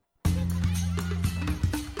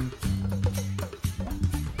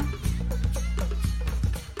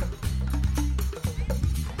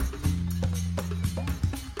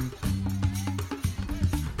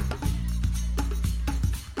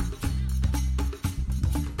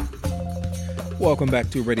Welcome back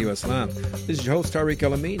to Radio Islam. This is your host, Tariq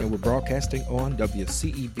El-Amin, and we're broadcasting on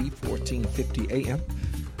WCEV 1450 AM.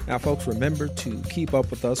 Now, folks, remember to keep up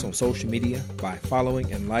with us on social media by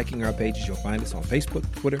following and liking our pages. You'll find us on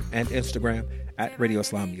Facebook, Twitter, and Instagram at Radio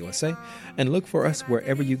Islam USA. And look for us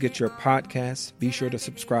wherever you get your podcasts. Be sure to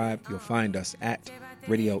subscribe. You'll find us at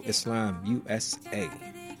Radio Islam USA.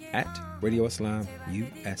 At Radio Islam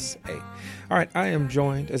USA. All right, I am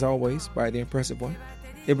joined, as always, by the impressive one,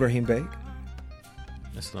 Ibrahim Beg.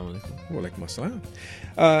 Assalamu alaikum. Wa alaikum assalam.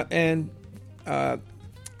 And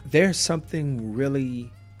there's something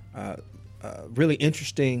really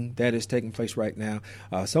interesting that is taking place right now.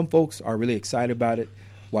 Some folks are really excited about it,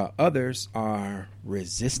 while others are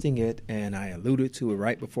resisting it. And I alluded to it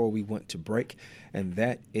right before we went to break, and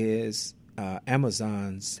that is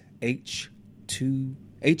Amazon's HQ2.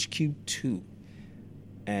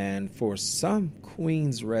 And for some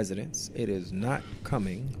Queens residents, it is not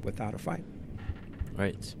coming without a fight.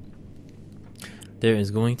 Right. There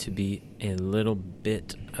is going to be a little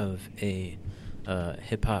bit of a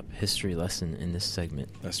hip-hop history lesson in this segment.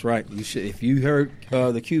 That's right. You should. If you heard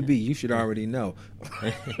the QB, you should already know.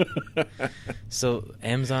 So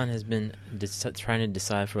Amazon has been trying to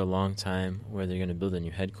decide for a long time where they're going to build a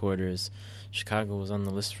new headquarters. Chicago was on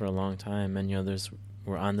the list for a long time. Many others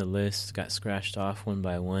were on the list, got scratched off one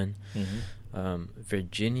by one.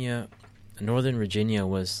 Mm-hmm. Northern Virginia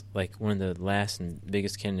was like one of the last and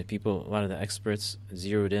biggest candidate. People, a lot of the experts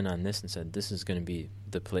zeroed in on this and said this is going to be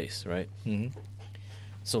the place, right? Mm-hmm.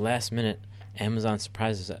 So last minute, Amazon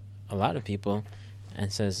surprises a lot of people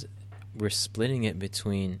and says we're splitting it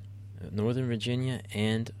between Northern Virginia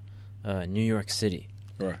and New York City.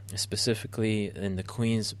 Right. Specifically in the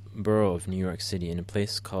Queens borough of New York City, in a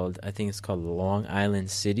place called, I think it's called Long Island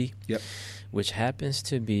City. Yep. Which happens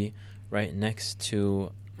to be right next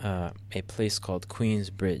to a place called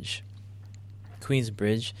Queensbridge.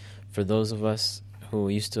 Queensbridge, for those of us who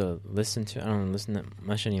used to listen to, I don't listen that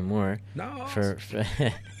much anymore. No. For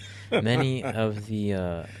many of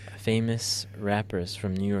the famous rappers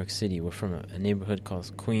from New York City were from a neighborhood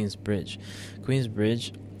called Queensbridge.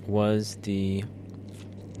 Queensbridge was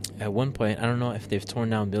at one point, I don't know if they've torn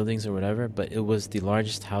down buildings or whatever, but it was the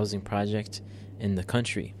largest housing project in the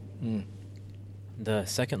country. Mm. The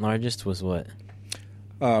second largest was what?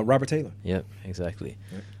 Robert Taylor. Yep, exactly.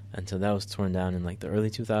 Yep. Until that was torn down in like the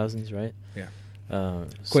early 2000s, right? Yeah.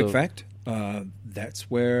 Quick fact, that's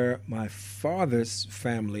where my father's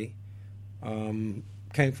family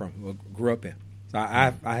came from, or grew up in. So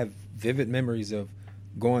I have vivid memories of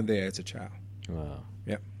going there as a child. Wow.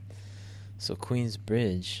 Yep. So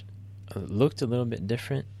Queensbridge looked a little bit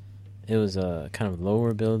different. It was kind of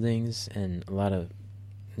lower buildings and a lot of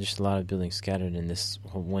buildings scattered in this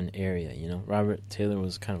one area, you know. Robert Taylor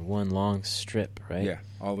was kind of one long strip, right? Yeah,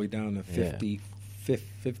 all the way down to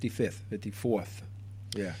 54th.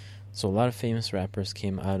 Yeah. So a lot of famous rappers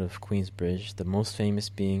came out of Queensbridge, the most famous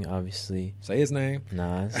being, obviously... Say his name.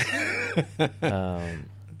 Nas.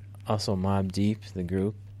 Also Mobb Deep, the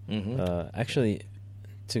group. Mm-hmm. Actually,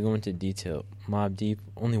 to go into detail, Mobb Deep,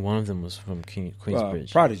 only one of them was from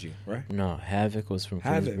Queensbridge. Prodigy, right? No, Havoc was from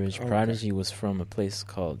Queensbridge. Okay. Prodigy was from a place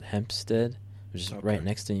called Hempstead, which is right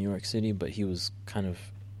next to New York City, but he was kind of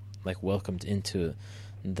like welcomed into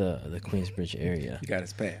the Queensbridge area. He got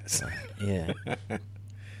his pass. Yeah.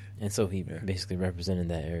 And so he basically represented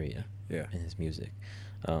that area in his music.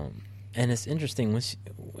 And it's interesting,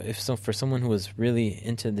 for someone who was really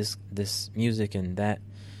into this music and that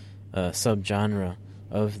subgenre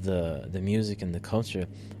of the music and the culture,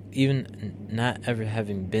 even not ever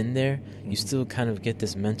having been there, you still kind of get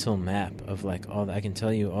this mental map of like I can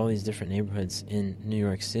tell you all these different neighborhoods in New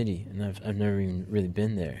York City, and I've never even really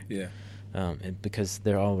been there. Yeah. Because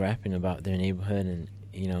they're all rapping about their neighborhood and,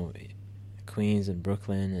 you know, Queens and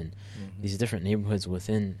Brooklyn and these different neighborhoods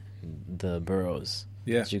within the boroughs.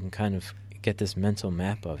 Yeah. That you can kind of get this mental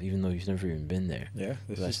map of, even though you've never even been there. Yeah,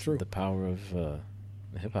 this is That's true. the power of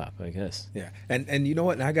hip hop, I guess. Yeah, and you know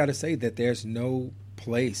what? And I got to say that there's no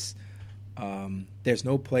place in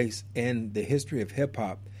the history of hip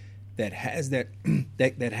hop that has that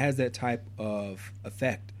that has that type of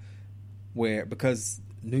effect. Because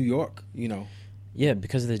New York, you know. Yeah,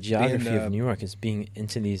 because of the geography of New York, it's being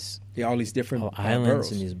into these all these different islands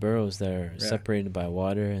boroughs. and these boroughs that are separated by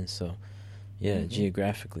water, and so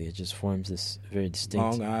geographically, it just forms this very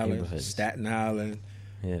distinct Long Island, neighborhoods. Staten Island.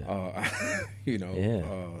 Yeah.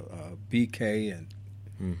 BK and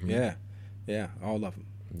all of them.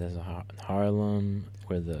 There's Harlem,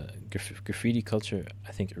 where the graffiti culture,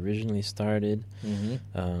 I think, originally started.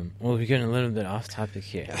 Mm-hmm. Well, we're getting a little bit off topic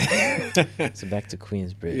here. So back to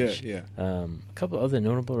Queensbridge. Yeah. A couple other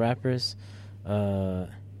notable rappers.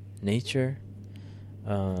 Nature.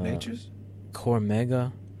 Nature's?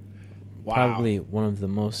 Cormega. Wow. Probably one of the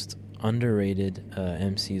most underrated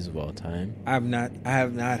MCs of all time. I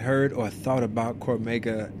have not heard or thought about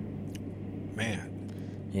Cormega.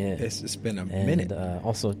 Man. Yeah. It's been a minute.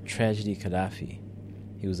 Also Tragedy Khadafi.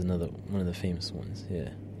 He was another one of the famous ones. Yeah.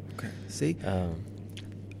 Okay. See?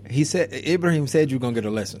 He said Ibrahim said you were gonna get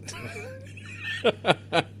a lesson.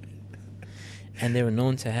 And they were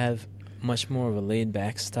known to have much more of a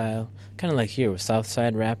laid-back style, kind of like here, where South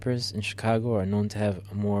Side rappers in Chicago are known to have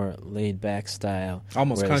a more laid-back style.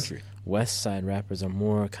 Almost country. West Side rappers are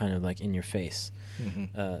more kind of like in your face.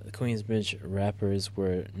 Mm-hmm. The Queensbridge rappers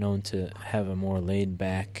were known to have a more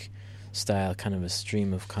laid-back style, kind of a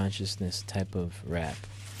stream of consciousness type of rap.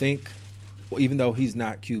 Even though he's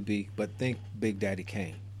not QB, but think Big Daddy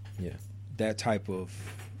Kane. Yeah. That type of...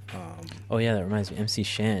 oh, yeah, that reminds me. MC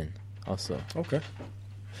Shan also. Okay.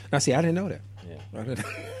 Now, see, I didn't know that.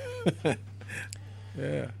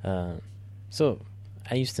 Yeah. Yeah. So,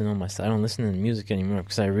 I used to know myself. I don't listen to music anymore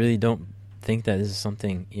because I really don't think that this is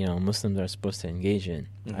something, Muslims are supposed to engage in.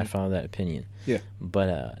 Mm-hmm. I follow that opinion. Yeah.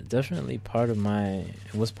 But definitely it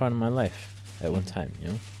was part of my life at one time,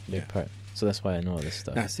 big part. So that's why I know all this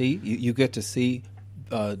stuff. Now, see, you get to see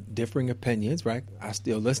differing opinions, right? I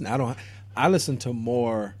still listen. I listen to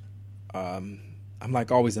more, I'm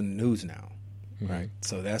like always in the news now, mm-hmm. right?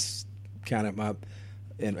 So that's kind of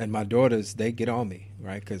and my daughters, they get on me,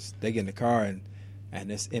 right? Because they get in the car and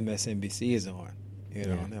this MSNBC is on,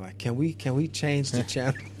 and they're like, can we change the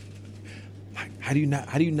channel? Like, how do you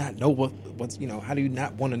not know what's how do you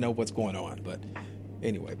not want to know what's going on? But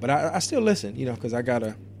anyway, but I still listen, because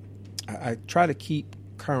I try to keep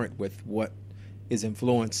current with what is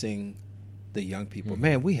influencing the young people. Mm-hmm.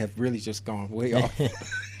 Man, we have really just gone way off.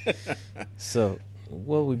 So,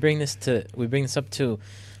 we bring this up to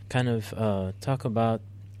kind of talk about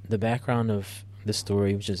the background of the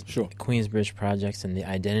story, which is sure. Queensbridge projects and the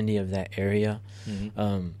identity of that area.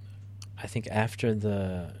 Mm-hmm. I think after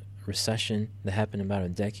the recession that happened about a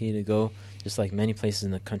decade ago, just like many places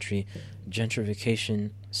in the country,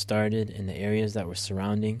 gentrification started in the areas that were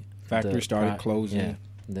surrounding. Factories started closing. Yeah,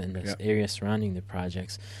 the area surrounding the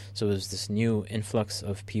projects. So it was this new influx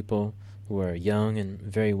of people who are young and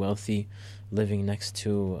very wealthy living next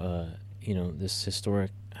to, this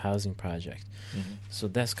historic housing project. Mm-hmm. So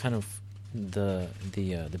that's kind of the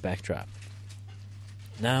backdrop.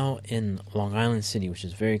 Now in Long Island City, which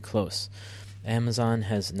is very close, Amazon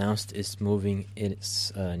has announced it's moving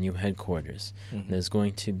its new headquarters. Mm-hmm. There's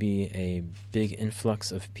going to be a big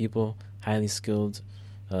influx of people, highly skilled,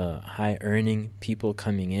 high-earning people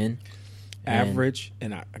coming in. Average,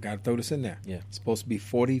 and I got to throw this in there. Yeah. It's supposed to be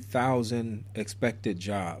 40,000 expected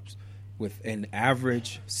jobs with an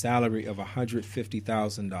average salary of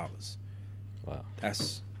 $150,000. Wow.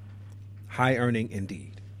 That's high earning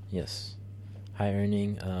indeed. Yes. High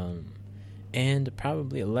earning, and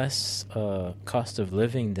probably less cost of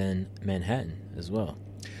living than Manhattan as well.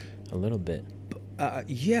 A little bit.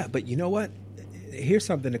 Yeah, but you know what? Here's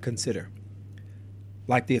something to consider.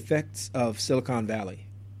 Like the effects of Silicon Valley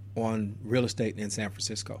on real estate in San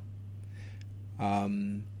Francisco,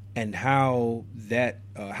 and how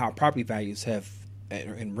property values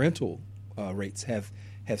and rental rates have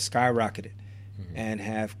skyrocketed, mm-hmm. and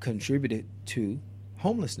have contributed to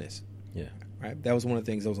homelessness. Yeah, right. That was one of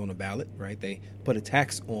the things that was on the ballot. Right, they put a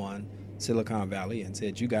tax on Silicon Valley and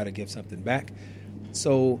said you got to give something back.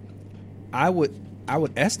 So, I would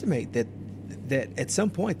estimate that at some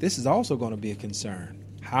point this is also going to be a concern.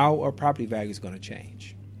 How are property values going to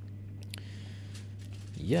change?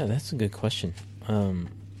 Yeah, that's a good question.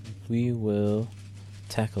 We will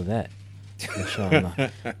tackle that,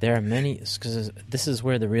 inshallah. There are many, because this is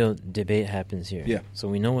where the real debate happens here. Yeah. So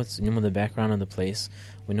we know the background of the place.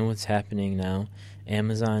 We know what's happening now.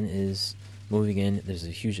 Amazon is moving in. There's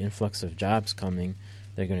a huge influx of jobs coming.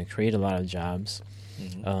 They're going to create a lot of jobs.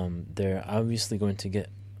 Mm-hmm. They're obviously going to get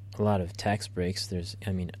a lot of tax breaks.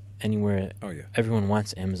 Anywhere, everyone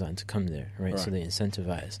wants Amazon to come there, right? So they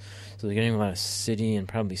incentivize. So they're getting a lot of city and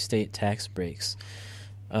probably state tax breaks.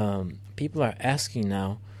 People are asking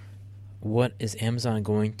now, what is Amazon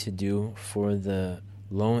going to do for the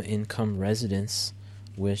low-income residents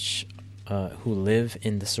who live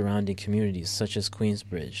in the surrounding communities, such as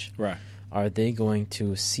Queensbridge? Right. Are they going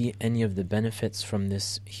to see any of the benefits from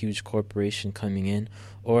this huge corporation coming in,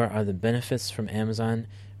 or are the benefits from Amazon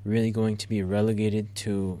really going to be relegated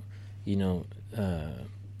to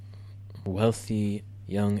wealthy,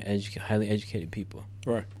 young, highly educated people?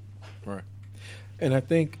 Right. And I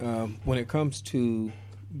think when it comes to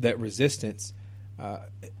that resistance,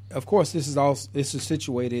 of course, this is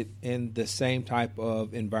situated in the same type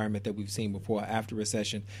of environment that we've seen before. After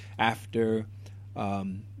recession, after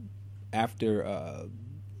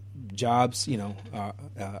jobs,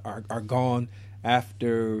 are gone.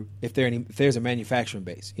 After if there's a manufacturing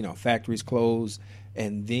base, factories close,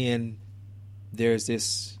 and then there's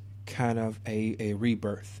this kind of a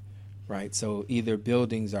rebirth, right? So either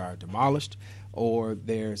buildings are demolished, or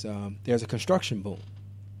there's a construction boom,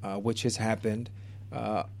 which has happened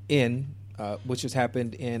in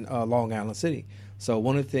Long Island City. So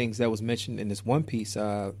one of the things that was mentioned in this one piece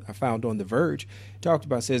I found on The Verge talked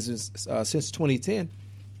about says since 2010.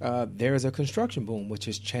 There's a construction boom, which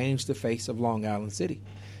has changed the face of Long Island City.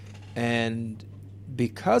 And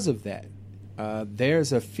because of that,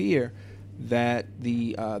 there's a fear that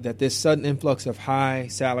that this sudden influx of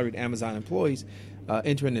high-salaried Amazon employees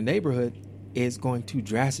entering the neighborhood is going to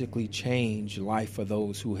drastically change life for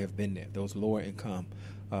those who have been there, those lower-income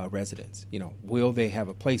residents. Will they have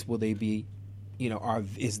a place? Will they be, are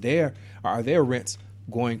their rents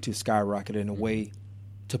going to skyrocket in a way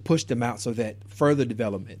to push them out so that further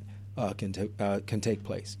development can take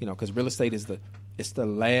place? Because real estate is the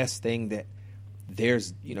last thing that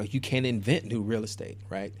there's, you can't invent new real estate,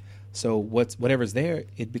 right? So whatever's there,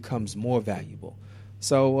 it becomes more valuable.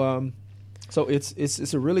 So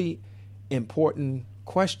it's a really important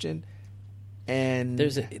question, and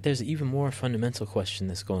there's an even more fundamental question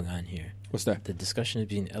that's going on here. What's that? The discussion is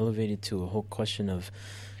being elevated to a whole question of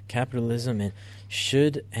capitalism, and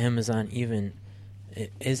is Amazon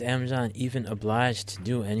even obliged to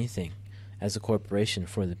do anything as a corporation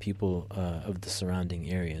for the people of the surrounding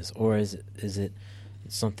areas, or is it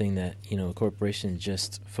something that a corporation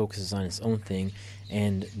just focuses on its own thing,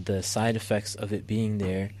 and the side effects of it being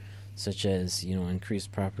there, such as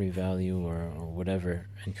increased property value or whatever,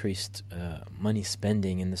 increased money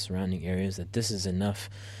spending in the surrounding areas, that this is enough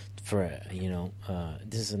for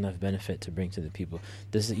this is enough benefit to bring to the people.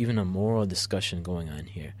 This is even a moral discussion going on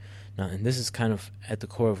here now, and this is kind of at the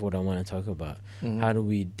core of what I want to talk about. Mm-hmm. How do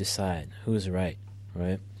we decide who's right?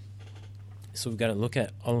 So we've got to look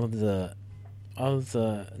at all of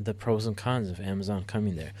the pros and cons of Amazon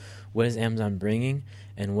coming there. What is Amazon bringing,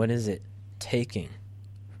 and what is it taking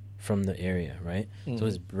from the area, right? Mm-hmm. So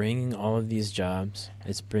it's bringing all of these jobs.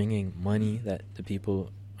 It's bringing money that the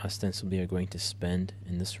people ostensibly are going to spend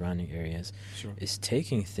in the surrounding areas. Sure. It's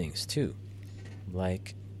taking things, too,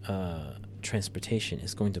 like transportation.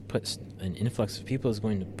 It's going to put an influx of people is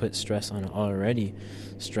going to put stress on an already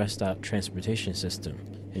stressed-out transportation system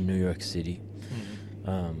in New York City.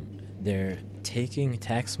 Mm-hmm. They're taking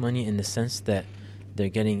tax money in the sense that they're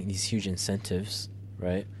getting these huge incentives,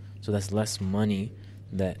 right? So that's less money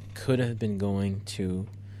that could have been going to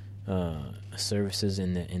services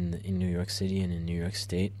in New York City and in New York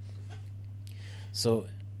State. So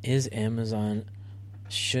is Amazon,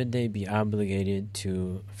 should they be obligated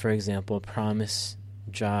to, for example, promise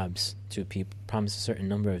jobs to people, promise a certain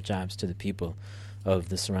number of jobs to the people of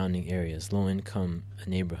the surrounding areas, low-income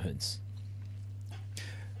neighborhoods?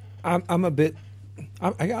 I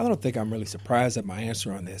don't think I'm really surprised at my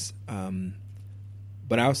answer on this.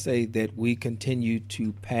 But I'll say that we continue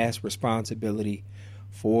to pass responsibility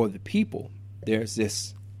for the people. There's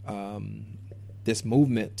this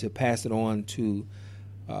movement to pass it on to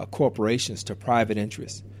corporations, to private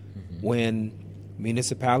interests. Mm-hmm. When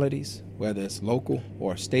municipalities, whether it's local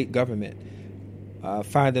or state government,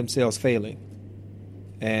 find themselves failing,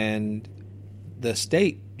 and the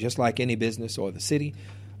state, just like any business, or the city,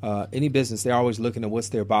 any business, they're always looking at what's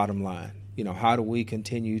their bottom line. How do we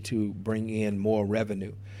continue to bring in more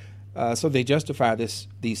revenue? So they justify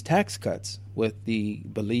these tax cuts with the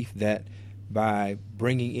belief that by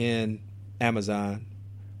bringing in Amazon,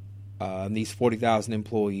 these 40,000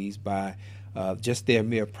 employees, by just their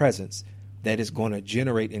mere presence, that is going to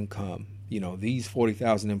generate income. These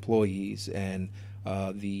 40,000 employees and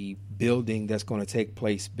the building that's going to take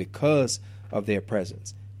place because of their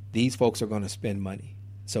presence, these folks are going to spend money.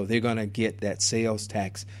 So they're going to get that sales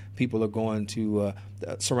tax. People are going to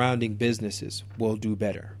surrounding businesses will do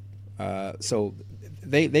better. So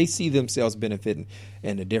they see themselves benefiting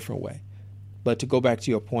in a different way. But to go back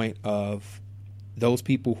to your point of those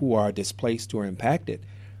people who are displaced or impacted,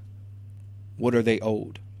 what are they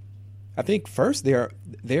owed? I think first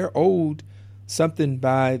they're owed something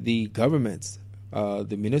by the governments,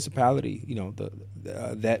 the municipality,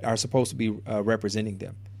 that are supposed to be representing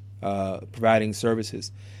them. Providing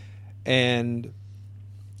services, and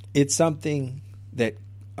it's something that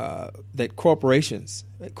corporations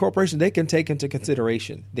they can take into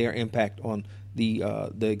consideration their impact on the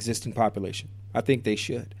existing population. I think they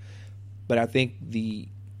should, but I think the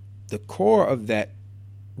core of that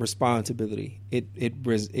responsibility. It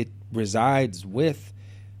resides with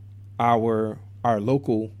our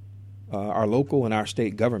local and our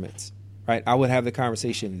state governments, right? I would have the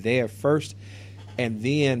conversation there first, and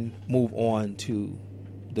then move on to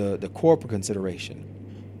the corporate consideration.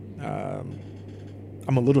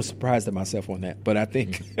 I'm a little surprised at myself on that, but I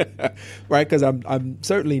think right, because I'm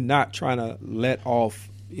certainly not trying to let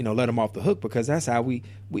them off the hook, because that's how we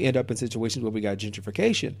end up in situations where we got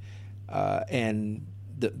gentrification, and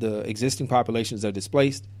the existing populations are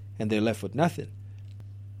displaced and they're left with nothing.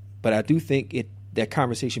 But I do think that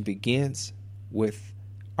conversation begins with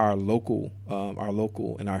our local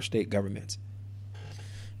and our state governments.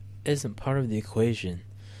 Isn't part of the equation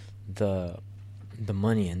the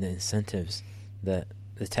money and the incentives that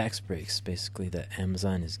the tax breaks basically that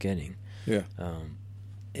Amazon is getting? Yeah.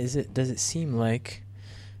 Does it seem like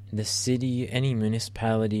the city, any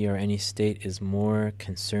municipality or any state is more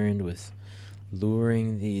concerned with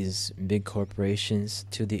luring these big corporations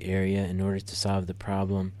to the area in order to solve the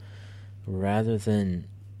problem, rather than,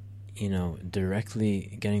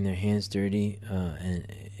 directly getting their hands dirty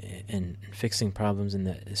and fixing problems in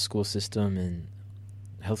the school system and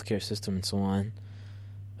healthcare system and so on?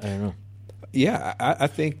 I don't know. Yeah, I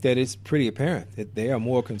think that it's pretty apparent that they are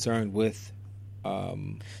more concerned with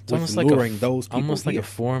luring those people almost here. Like a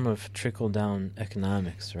form of trickle-down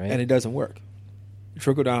economics, right? And it doesn't work.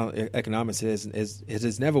 Trickle-down economics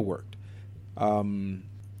has never worked.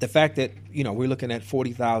 The fact that we're looking at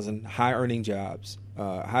 40,000 high-earning jobs,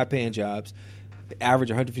 high-paying jobs, average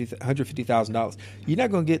 $150,000. You're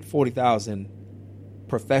not going to get 40,000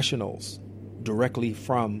 professionals directly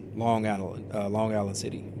from Long Island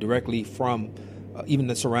City, directly from even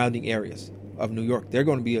the surrounding areas of New York. There are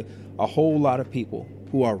going to be a whole lot of people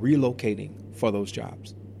who are relocating for those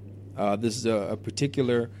jobs. This is a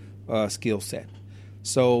particular skill set.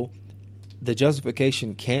 So the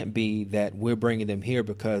justification can't be that we're bringing them here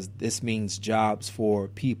because this means jobs for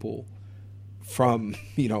people from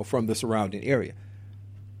the surrounding area.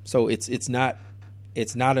 So it's not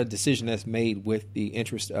a decision that's made with the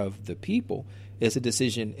interest of the people. It's a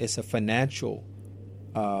decision. It's a financial.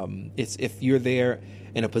 It's if you're there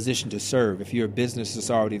in a position to serve. If your business is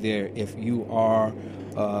already there. If you are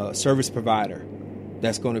a service provider,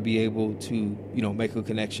 that's going to be able to make a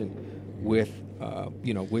connection with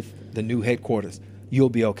with the new headquarters. You'll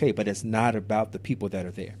be okay. But it's not about the people that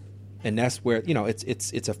are there, and that's where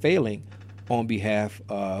it's a failing on behalf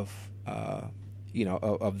of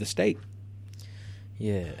of the state.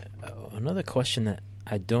 Yeah. Another question that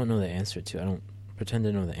I don't know the answer to. I don't pretend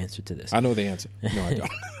to know the answer to this. I know the answer. No, I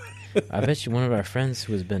don't. I bet you one of our friends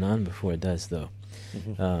who has been on before does, though.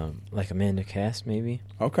 Mm-hmm. Like Amanda Cass, maybe.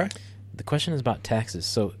 Okay. The question is about taxes.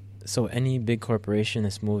 So any big corporation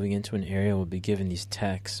that's moving into an area will be given these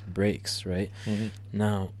tax breaks, right? Mm-hmm.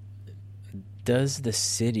 Now, does the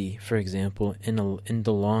city, for example, in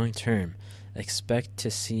the long term, expect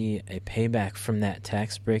to see a payback from that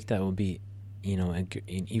tax break that will be an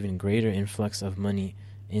even greater influx of money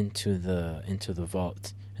into the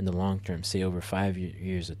vault in the long term, say over 5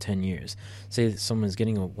 years or 10 years? Say that someone's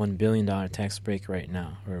getting a $1 billion tax break right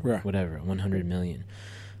now, or whatever, $100 million.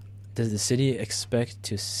 Does the city expect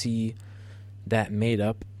to see that made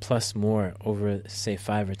up plus more over, say,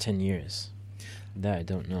 5 or 10 years? That I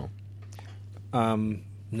don't know.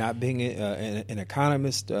 Not being an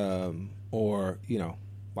economist, or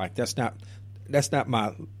that's not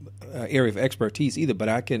my area of expertise either, but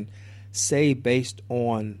I can say based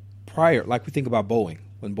on prior, like we think about Boeing,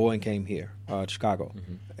 when Boeing came here to Chicago,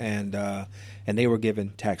 mm-hmm. and they were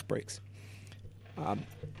given tax breaks.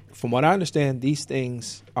 From what I understand, these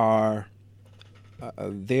things are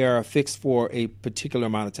they are fixed for a particular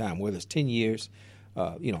amount of time, whether it's 10 years,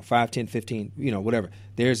 5, 10, 15, whatever.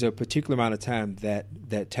 There's a particular amount of time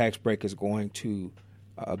that tax break is going to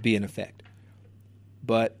be in effect.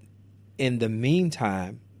 But in the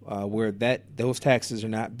meantime, where those taxes are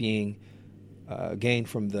not being gained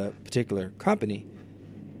from the particular company,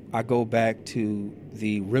 I go back to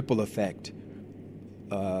the ripple effect,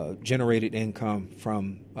 generated income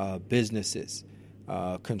from businesses,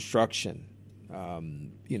 construction,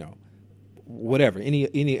 whatever,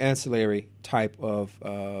 any ancillary type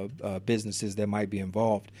of businesses that might be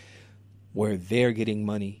involved, where they're getting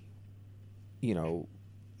money,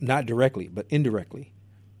 not directly but indirectly.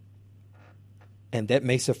 And that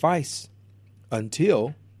may suffice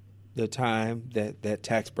until the time that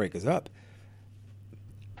tax break is up.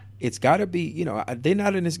 It's got to be, they're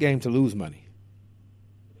not in this game to lose money.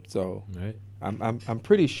 So right. I'm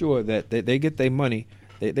pretty sure that they get their money.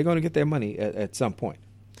 They're going to get their money at some point.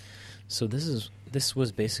 So this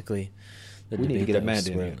was basically the we debate need to get that Amanda was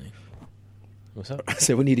in here. swirling. What's up? I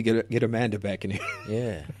said we need to get Amanda back in here.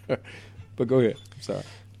 Yeah. But go ahead. Sorry.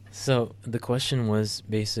 So the question was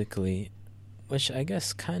basically, which I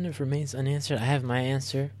guess kind of remains unanswered. I have my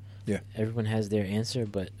answer. Yeah. Everyone has their answer,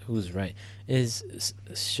 but who's right?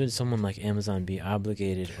 Should someone like Amazon be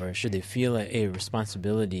obligated, or should they feel a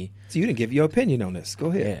responsibility? So you didn't give your opinion on this. Go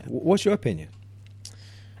ahead. Yeah. What's your opinion?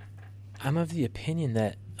 I'm of the opinion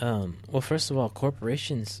that, well, first of all,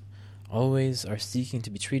 corporations always are seeking to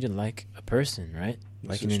be treated like a person, right?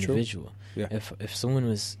 Like an individual. Yeah.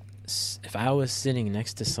 If I was sitting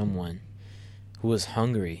next to someone who was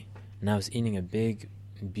hungry and I was eating a big,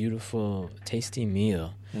 beautiful, tasty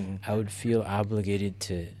meal, I would feel obligated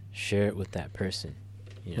to share it with that person.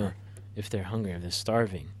 You know, if they're hungry, if they're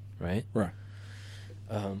starving, right? Right.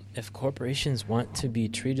 If corporations want to be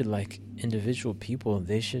treated like individual people,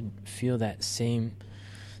 they should feel that same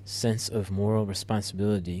sense of moral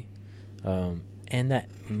responsibility, and that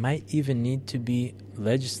might even need to be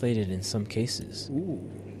legislated in some cases. Ooh.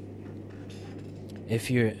 If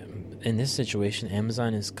you're in this situation,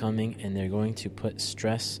 Amazon is coming and they're going to put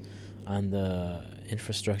stress on the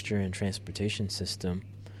infrastructure and transportation system,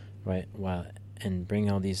 right? And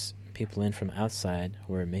bring all these people in from outside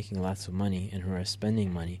who are making lots of money and who are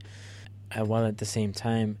spending money, while at the same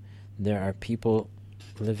time there are people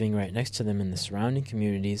living right next to them in the surrounding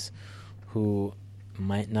communities who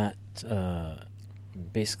might not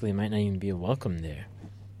even be welcome there,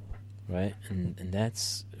 right? And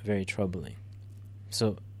that's very troubling.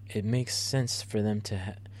 So it makes sense for them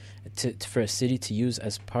for a city to use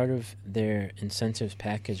as part of their incentives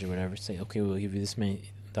package or whatever, say, okay, we'll give you this many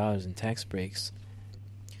dollars in tax breaks.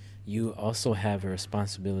 You also have a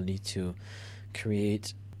responsibility to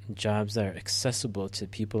create jobs that are accessible to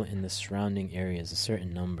people in the surrounding areas, a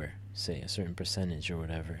certain number, say a certain percentage or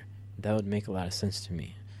whatever. That would make a lot of sense to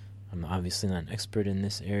me. I'm obviously not an expert in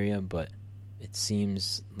this area, but it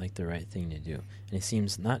seems like the right thing to do. And it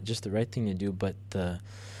seems not just the right thing to do, but the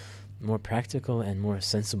more practical and more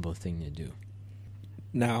sensible thing to do.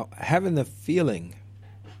 Now, having the feeling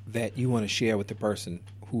that you want to share with the person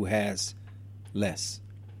who has less.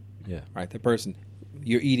 Yeah. Right? The person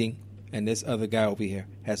you're eating, and this other guy over here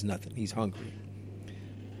has nothing. He's hungry.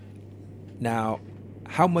 Now,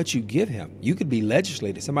 how much you give him? You could be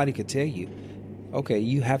legislated. Somebody could tell you, okay,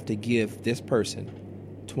 you have to give this person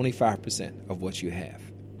 25% of what you have.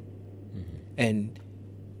 Mm-hmm. And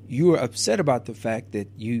you are upset about the fact that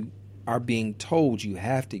you are being told you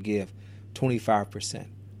have to give 25%.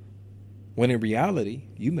 When in reality,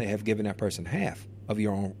 you may have given that person half of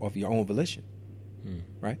your own volition.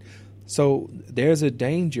 Right? So there's a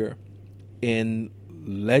danger in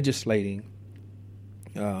legislating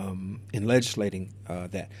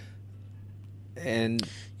that. And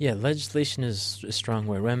yeah, legislation is a strong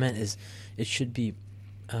word. What I meant is it should be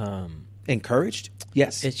encouraged.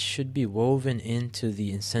 Yes, it should be woven into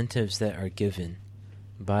the incentives that are given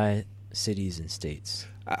by cities and states.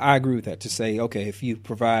 I agree with that. To say, okay, if you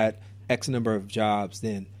provide X number of jobs,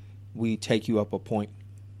 then we take you up a point.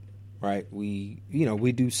 Right, we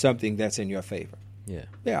do something that's in your favor. Yeah,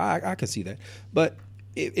 I can see that. But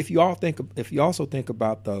if you also think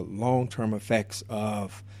about the long-term effects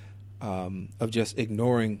of just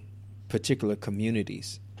ignoring particular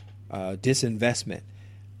communities, disinvestment,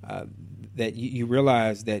 that you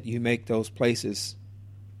realize that you make those places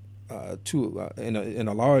in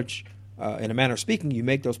a manner of speaking, you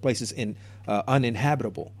make those places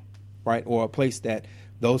uninhabitable, right, or a place that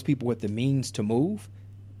those people with the means to move.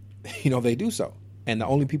 They do so. And the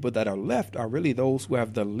only people that are left are really those who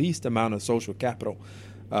have the least amount of social capital,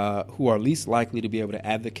 who are least likely to be able to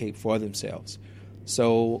advocate for themselves.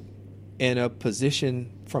 So in a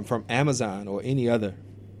position from Amazon or any other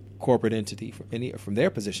corporate entity, from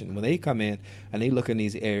their position, when they come in and they look in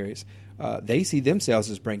these areas, they see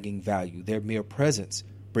themselves as bringing value. Their mere presence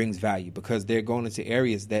brings value because they're going into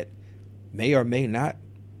areas that may or may not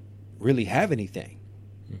really have anything.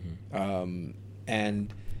 Mm-hmm.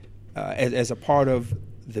 As a part of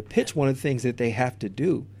the pitch, one of the things that they have to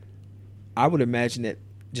do, I would imagine that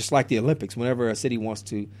just like the Olympics, whenever a city wants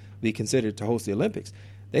to be considered to host the Olympics,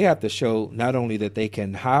 they have to show not only that they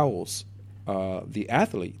can house the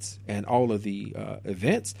athletes and all of the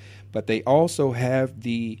events, but they also have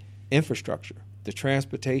the infrastructure, the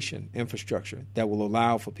transportation infrastructure that will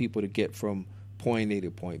allow for people to get from point A to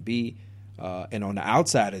point B. And on the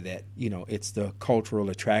outside of that, it's the cultural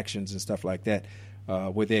attractions and stuff like that.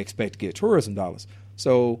 Where they expect to get tourism dollars.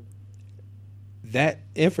 So that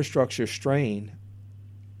infrastructure strain,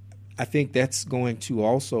 I think that's going to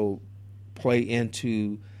also play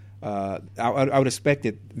into, I would expect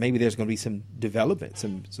that maybe there's going to be some development,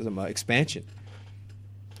 some expansion.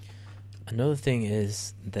 Another thing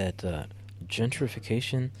is that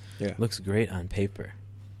gentrification looks great on paper.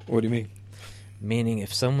 What do you mean? Meaning,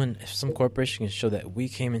 if some corporation can show that we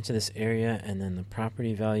came into this area and then the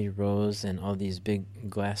property value rose and all these big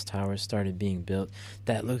glass towers started being built,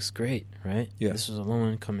 that looks great, right? Yeah. This was a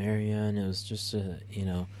low-income area and it was just a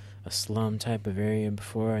slum type of area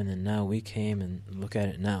before, and then now we came and look at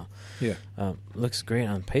it now. Yeah. Looks great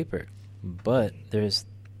on paper, but there's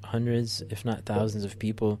hundreds, if not thousands, of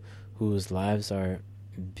people whose lives are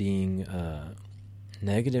being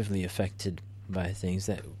negatively affected by things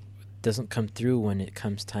that doesn't come through when it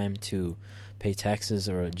comes time to pay taxes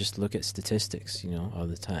or just look at statistics, all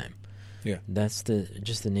the time. Yeah. That's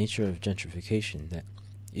just the nature of gentrification, that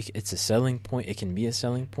it's a selling point. It can be a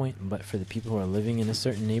selling point, but for the people who are living in a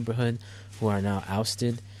certain neighborhood who are now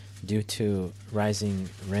ousted due to rising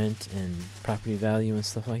rent and property value and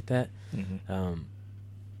stuff like that,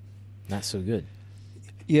 not so good.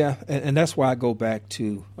 Yeah, and that's why I go back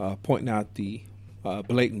to pointing out the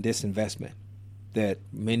blatant disinvestment that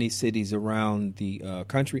many cities around the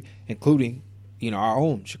country, including our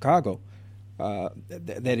own Chicago,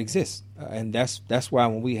 that exists. And that's why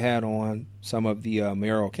when we had on some of the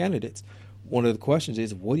mayoral candidates, one of the questions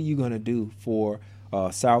is, what are you going to do for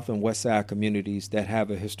South and West Side communities that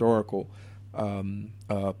have a historical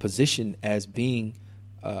position as being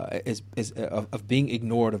of being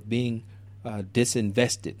ignored, of being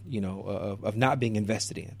disinvested, of not being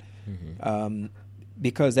invested in,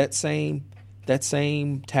 because that same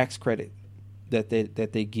tax credit that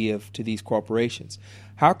they give to these corporations,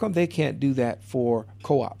 how come they can't do that for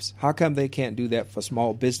co-ops? How come they can't do that for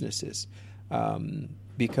small businesses?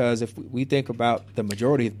 Because if we think about the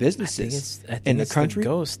majority of businesses in the country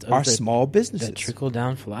are small businesses. That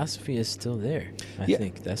trickle-down philosophy is still there. I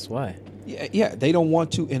think that's why. Yeah, they don't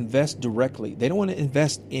want to invest directly. They don't want to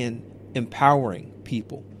invest in empowering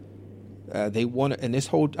people. They want to, and this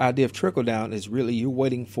whole idea of trickle-down is really you're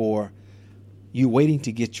waiting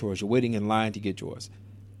to get yours. You're waiting in line to get yours.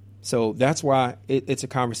 So that's why it's a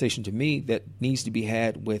conversation to me that needs to be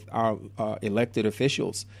had with our elected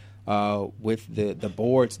officials, with the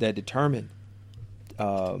boards that determine,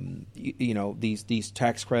 these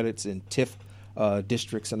tax credits and TIF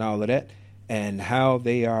districts and all of that, and how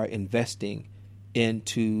they are investing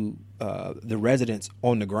into the residents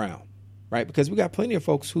on the ground, right? Because we got plenty of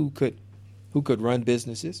folks who could run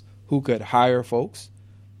businesses, who could hire folks,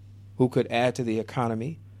 who could add to the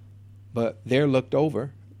economy, but they're looked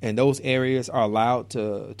over, and those areas are allowed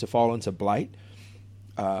to fall into blight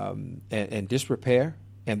and disrepair.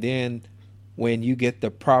 And then when you get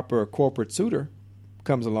the proper corporate suitor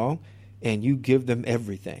comes along and you give them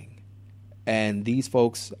everything, and these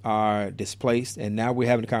folks are displaced, and now we're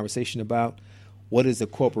having a conversation about what is the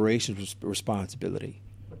corporation's responsibility.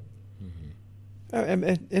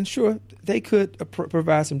 And sure, they could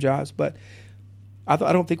provide some jobs, but I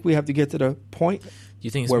don't think we have to get to the point. Do you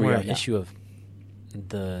think it's more an issue of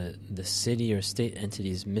the city or state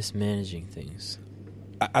entities mismanaging things?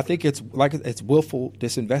 I think it's willful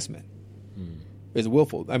disinvestment. It's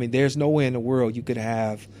willful. I mean, there's no way in the world you could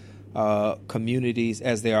have communities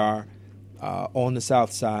as they are on the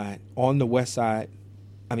South Side, on the West Side.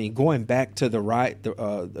 I mean, going back to the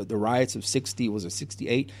riots of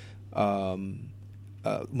 68.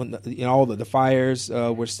 When all the fires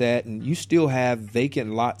were set, and you still have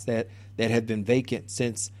vacant lots that have been vacant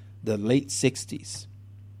since the late 60s.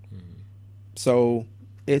 So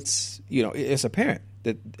it's apparent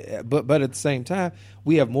that, but at the same time,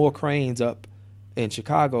 we have more cranes up in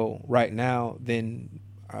Chicago right now than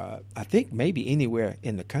I think maybe anywhere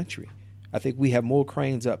in the country. I think we have more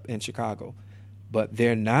cranes up in Chicago, but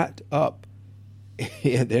they're not up.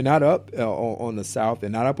 They're not up on the South. They're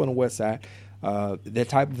not up on the West Side. The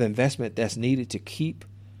type of investment that's needed to keep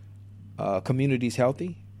communities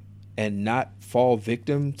healthy and not fall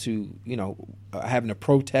victim to having to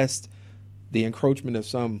protest the encroachment of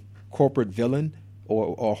some corporate villain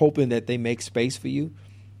or hoping that they make space for you.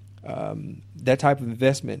 That type of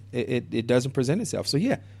investment, it doesn't present itself. So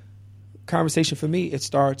yeah, conversation for me, it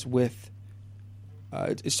starts with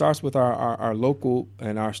our local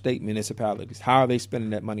and our state municipalities. How are they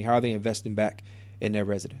spending that money? How are they investing back in their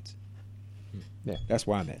residents? Yeah, that's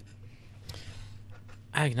where I'm at.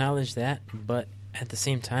 I acknowledge that, but at the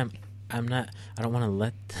same time, I don't want to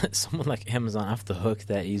let someone like Amazon off the hook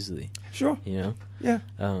that easily. Sure. Yeah.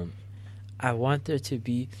 I want there to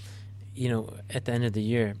be, at the end of the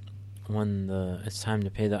year, when it's time to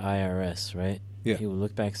pay the IRS, right? Yeah. He will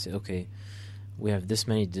look back and say, okay, we have this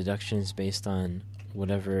many deductions based on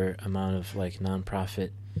whatever amount of nonprofit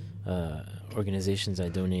organizations I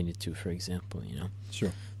donated to, for example.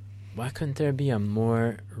 Sure. why couldn't there be a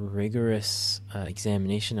more rigorous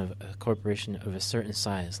examination of a corporation of a certain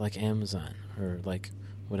size, like Amazon or like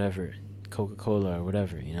whatever, Coca-Cola or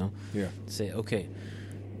whatever, you know? Yeah. Say, okay,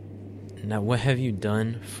 now what have you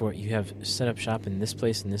done you have set up shop in this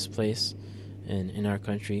place and in our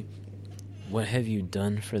country. What have you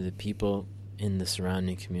done for the people in the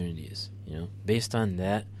surrounding communities? You know, based on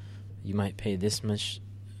that, you might pay this much,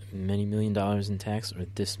 many $1 million in tax, or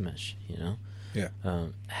this much, you know? Yeah.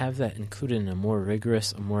 Have that included in a more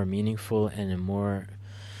rigorous, a more meaningful, and a more,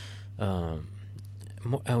 in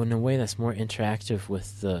a way that's more interactive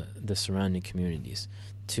with the surrounding communities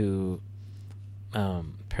to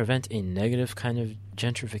prevent a negative kind of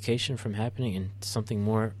gentrification from happening and something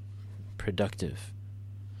more productive.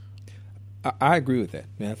 I agree with that.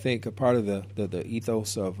 I mean, I think a part of the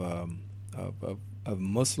ethos of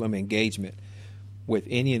Muslim engagement with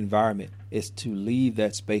any environment is to leave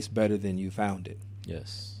that space better than you found it.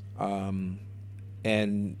 Yes. And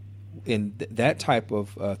in that type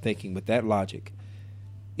of thinking, with that logic,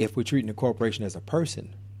 if we're treating a corporation as a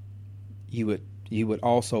person, you would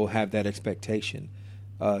also have that expectation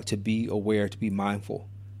to be aware, to be mindful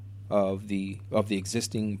of the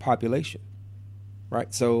existing population,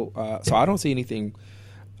 right? So I don't see anything.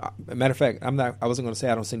 Matter of fact, I wasn't going to say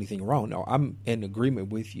I don't see anything wrong. No, I'm in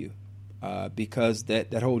agreement with you because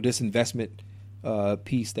that whole disinvestment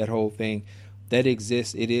piece, that whole thing, that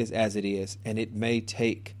exists. It is as it is, and it may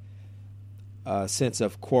take a sense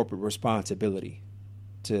of corporate responsibility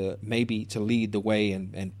to lead the way,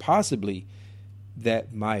 and possibly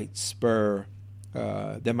that might spur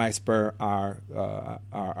our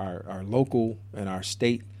local and our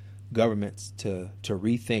state governments to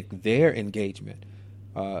rethink their engagement,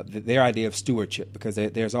 their idea of stewardship, because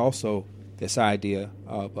there's also this idea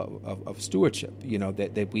of stewardship, you know,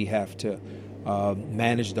 that we have to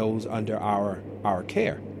manage those under our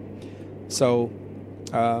care. So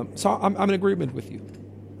I'm in agreement with you.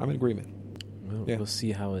 I'm in agreement. Well, yeah. We'll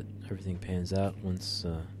see how everything pans out once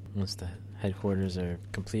the headquarters are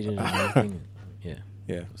completed and everything. Yeah.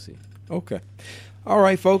 We'll see. Okay. All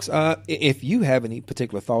right, folks. If you have any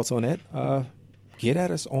particular thoughts on that, get at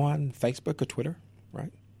us on Facebook or Twitter,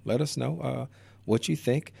 right? Let us know what you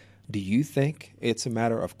think. Do you think it's a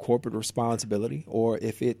matter of corporate responsibility, or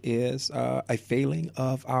if it is a failing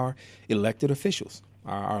of our elected officials,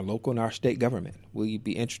 our local and our state government? Will you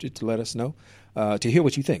be interested to let us know? To hear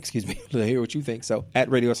what you think, to hear what you think. So at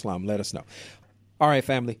Radio Islam, let us know. All right,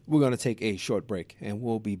 family, we're going to take a short break, and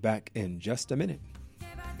we'll be back in just a minute.